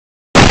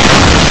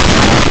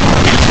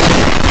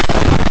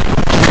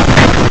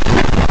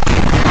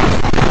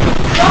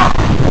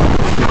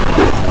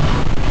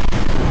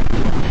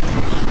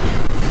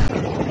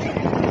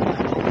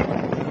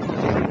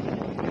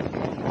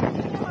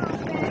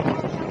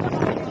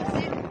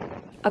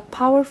A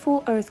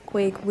powerful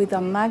earthquake with a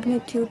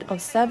magnitude of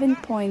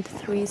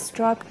 7.3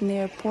 struck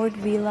near Port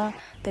Vila,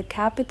 the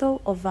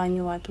capital of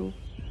Vanuatu.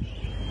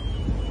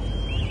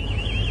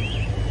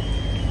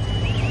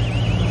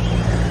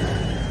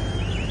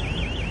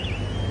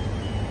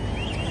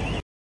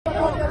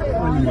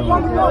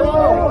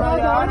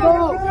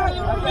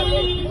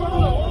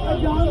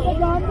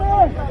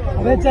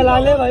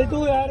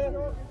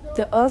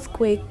 The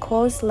earthquake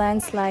caused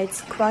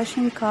landslides,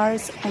 crushing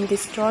cars and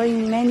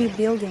destroying many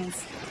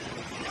buildings.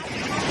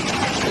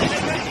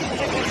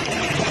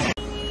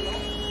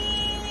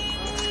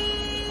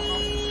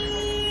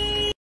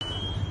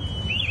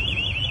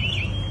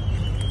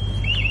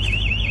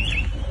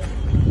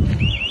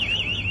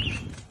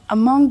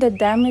 Among the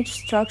damaged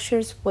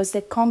structures was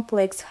a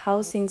complex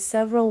housing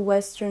several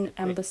Western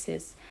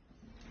embassies.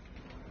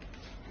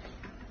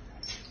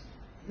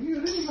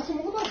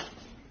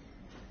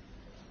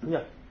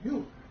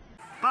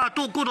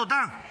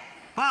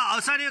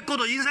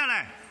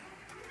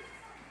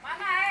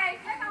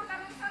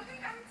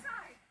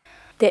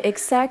 The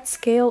exact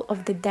scale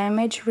of the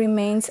damage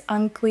remains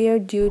unclear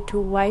due to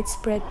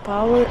widespread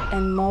power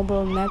and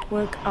mobile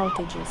network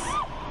outages.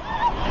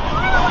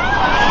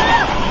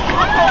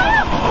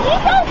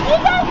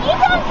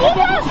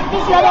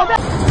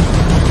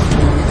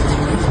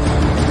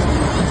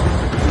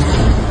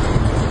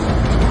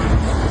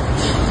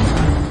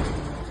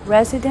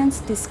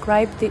 Residents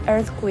described the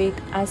earthquake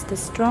as the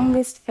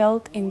strongest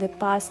felt in the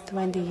past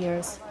 20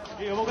 years.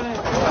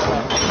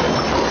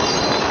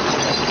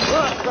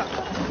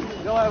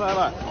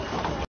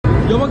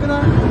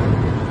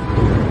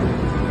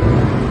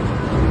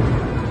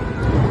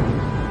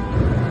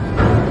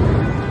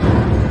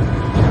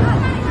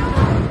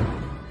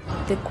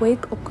 The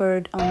quake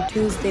occurred on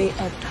Tuesday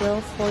at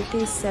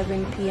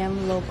 12:47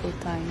 p.m. local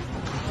time.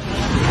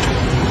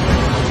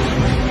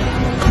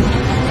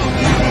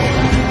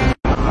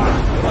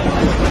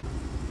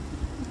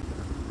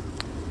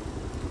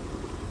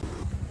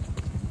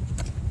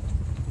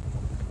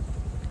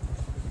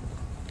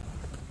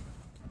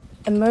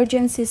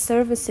 Emergency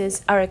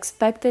services are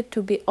expected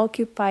to be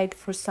occupied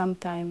for some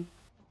time.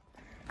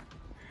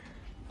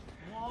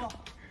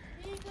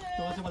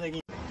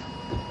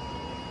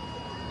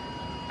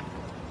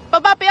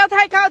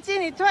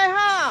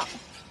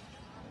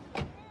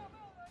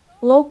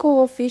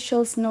 Local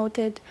officials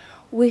noted,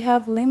 "We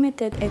have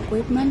limited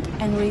equipment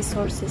and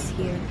resources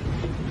here."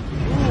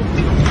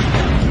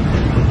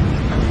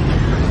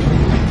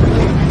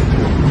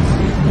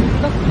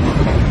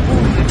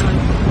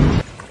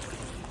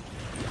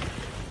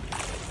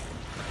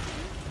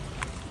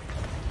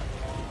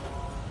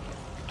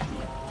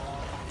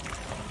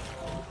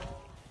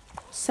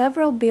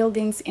 Several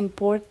buildings in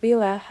Port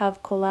Vila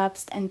have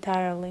collapsed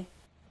entirely.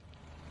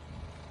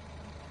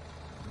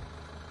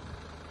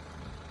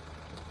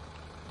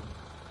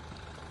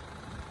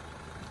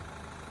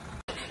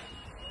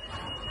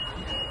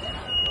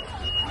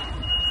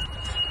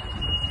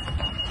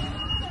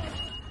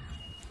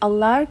 A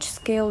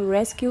large-scale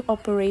rescue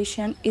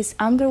operation is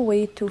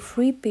underway to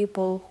free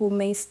people who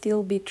may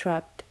still be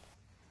trapped.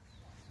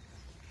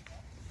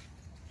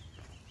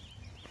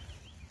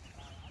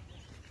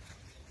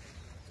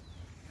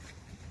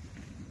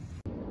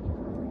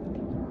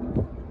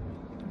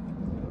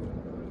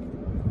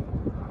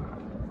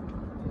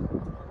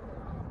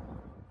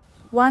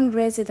 One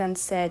resident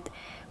said,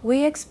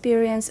 "We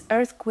experience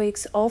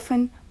earthquakes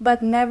often,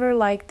 but never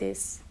like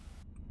this."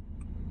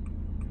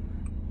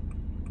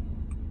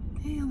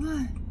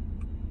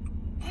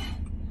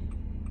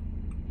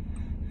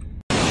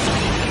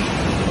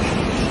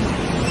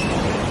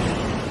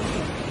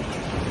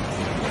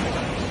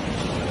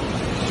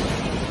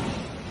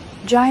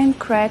 Giant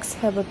cracks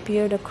have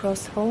appeared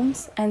across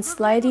homes and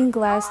sliding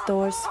glass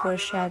doors were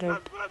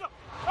shattered.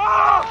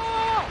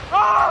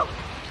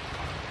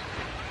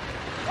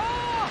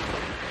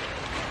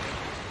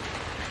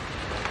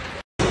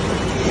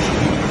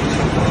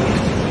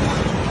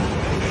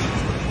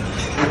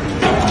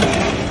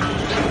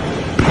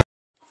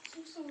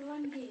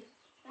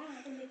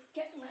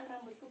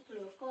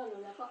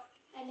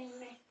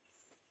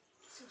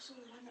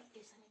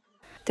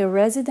 The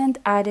resident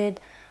added,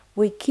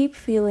 "We keep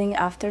feeling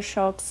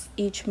aftershocks,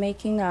 each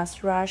making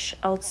us rush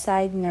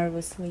outside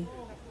nervously."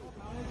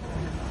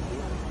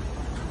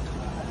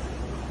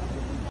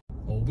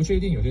 我不确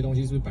定有些东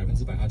西是不是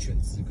100%它全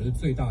资，可是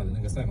最大的那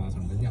个赛马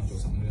场跟酿酒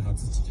厂，那是他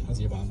自己，他直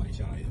接把它买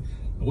下来的。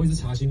我也是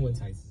查新闻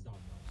才知道。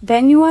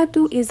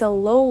Vanuatu is a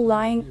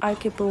low-lying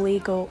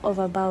archipelago of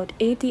about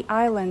 80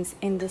 islands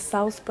in the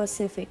South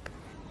Pacific.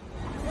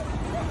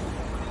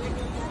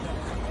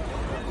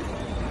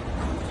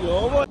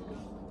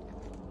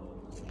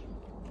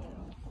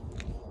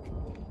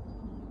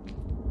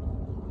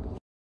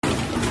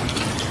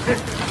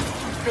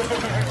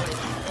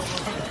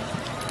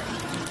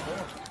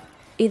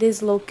 It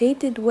is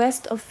located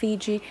west of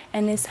Fiji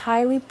and is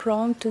highly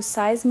prone to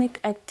seismic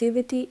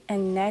activity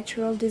and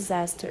natural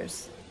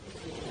disasters.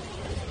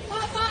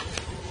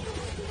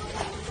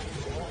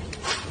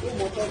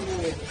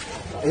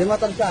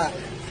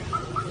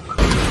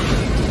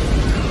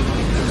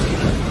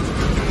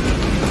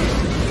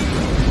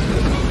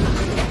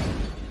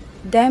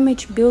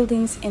 Damaged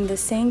buildings in the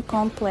same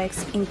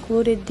complex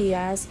included the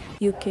US,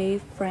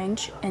 UK,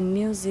 French, and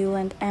New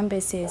Zealand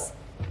embassies.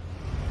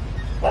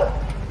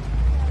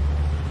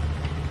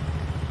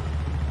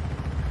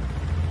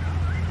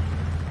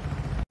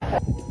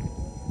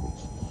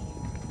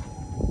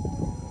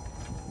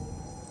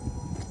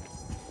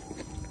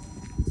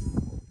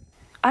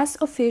 As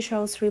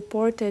officials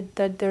reported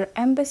that their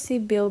embassy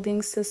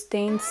buildings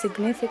sustained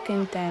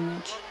significant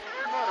damage.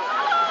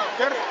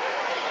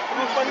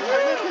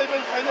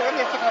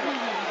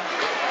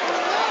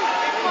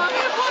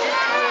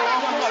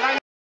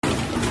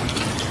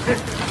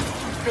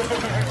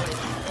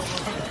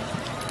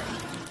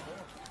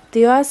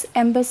 The US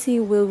Embassy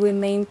will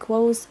remain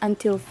closed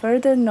until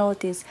further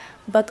notice,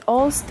 but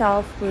all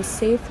staff were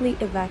safely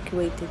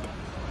evacuated.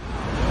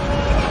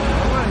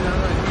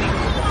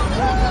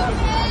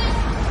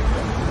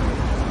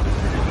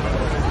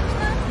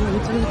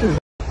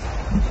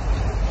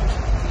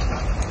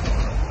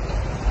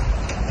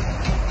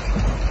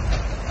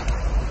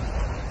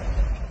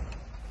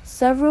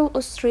 Several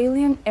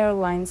Australian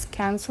airlines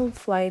cancelled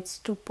flights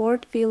to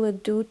Port Vila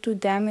due to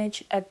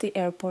damage at the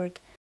airport.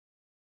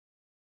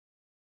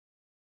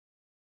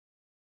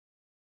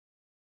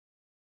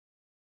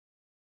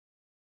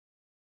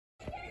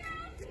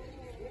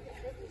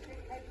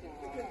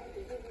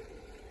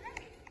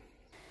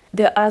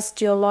 The US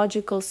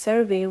Geological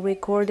Survey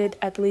recorded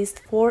at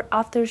least 4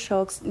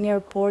 aftershocks near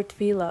Port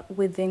Vila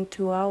within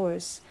 2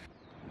 hours.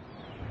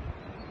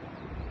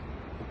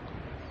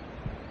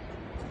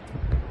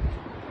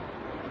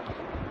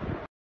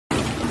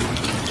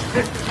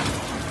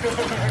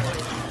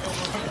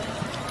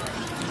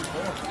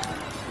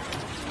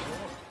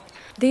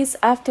 These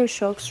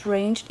aftershocks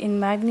ranged in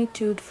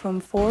magnitude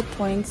from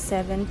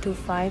 4.7 to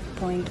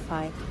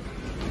 5.5.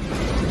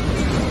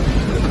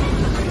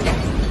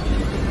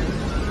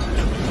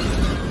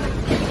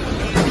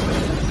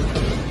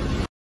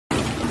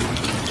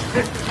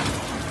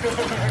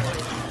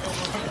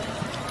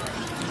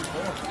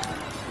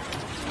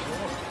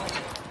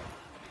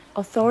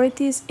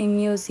 Authorities in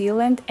New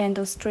Zealand and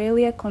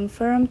Australia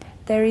confirmed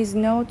there is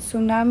no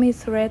tsunami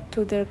threat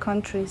to their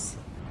countries.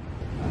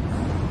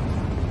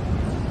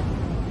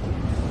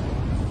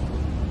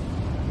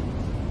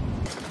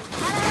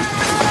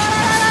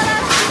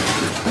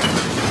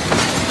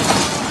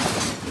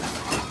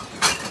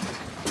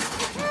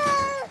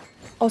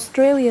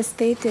 Australia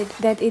stated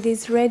that it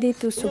is ready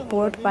to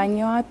support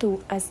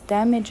Vanuatu as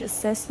damage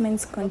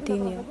assessments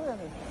continue.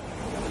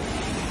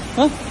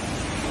 Hah?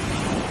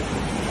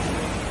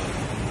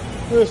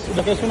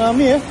 Sudah kayak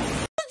tsunami ya?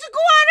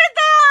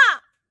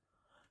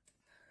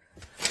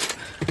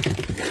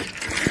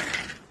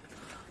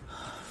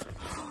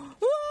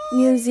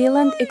 New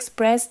Zealand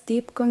expressed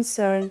deep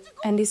concern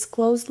and is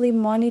closely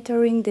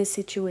monitoring the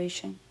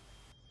situation.